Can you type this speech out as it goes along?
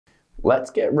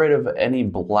Let's get rid of any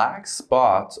black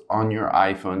spots on your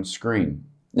iPhone screen.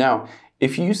 Now,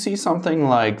 if you see something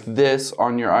like this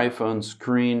on your iPhone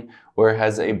screen where it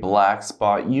has a black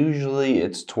spot, usually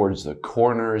it's towards the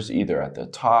corners, either at the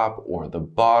top or the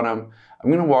bottom. I'm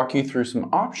going to walk you through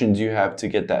some options you have to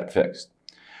get that fixed.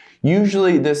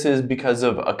 Usually this is because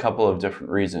of a couple of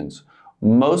different reasons.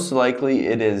 Most likely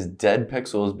it is dead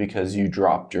pixels because you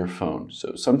dropped your phone.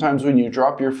 So sometimes when you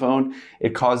drop your phone,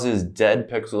 it causes dead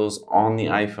pixels on the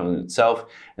iPhone itself,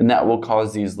 and that will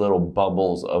cause these little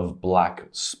bubbles of black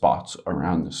spots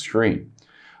around the screen.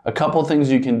 A couple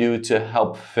things you can do to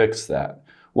help fix that.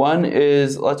 One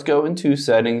is, let's go into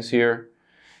settings here,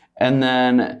 and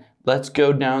then let's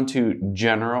go down to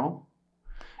general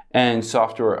and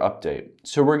software update.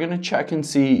 So we're going to check and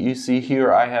see, you see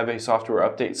here I have a software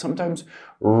update. Sometimes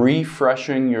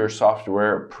refreshing your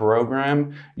software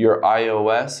program, your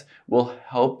iOS, will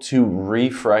help to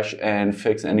refresh and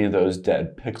fix any of those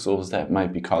dead pixels that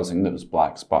might be causing those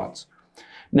black spots.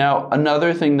 Now,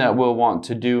 another thing that we'll want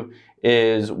to do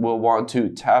is we'll want to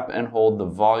tap and hold the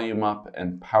volume up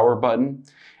and power button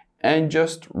and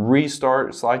just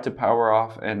restart, slide to power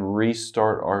off and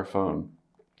restart our phone.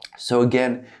 So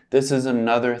again, this is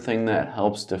another thing that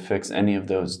helps to fix any of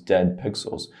those dead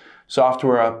pixels.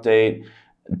 Software update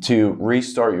to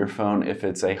restart your phone if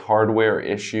it's a hardware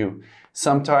issue.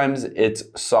 Sometimes it's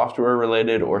software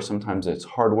related or sometimes it's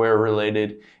hardware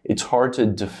related. It's hard to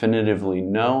definitively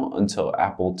know until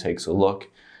Apple takes a look.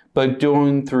 But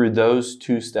doing through those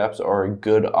two steps are a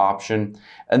good option.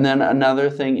 And then another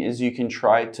thing is you can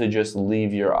try to just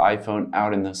leave your iPhone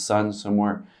out in the sun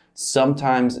somewhere.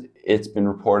 Sometimes it's been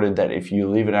reported that if you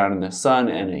leave it out in the sun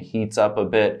and it heats up a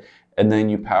bit and then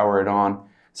you power it on,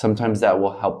 sometimes that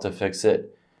will help to fix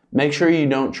it. Make sure you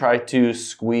don't try to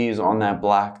squeeze on that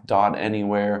black dot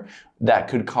anywhere. That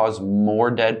could cause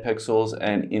more dead pixels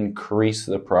and increase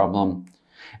the problem.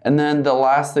 And then the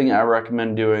last thing I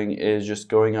recommend doing is just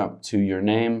going up to your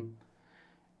name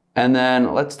and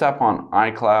then let's tap on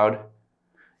iCloud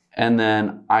and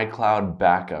then iCloud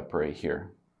backup right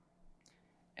here.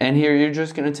 And here you're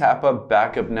just going to tap up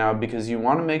backup now because you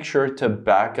want to make sure to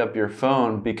back up your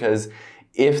phone, because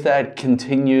if that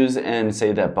continues and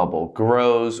say that bubble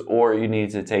grows or you need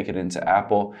to take it into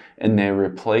Apple and they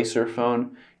replace your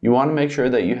phone, you want to make sure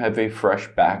that you have a fresh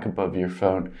backup of your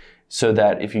phone so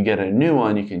that if you get a new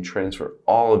one, you can transfer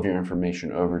all of your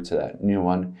information over to that new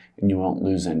one and you won't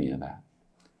lose any of that.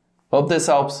 Hope this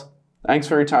helps. Thanks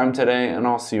for your time today and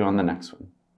I'll see you on the next one.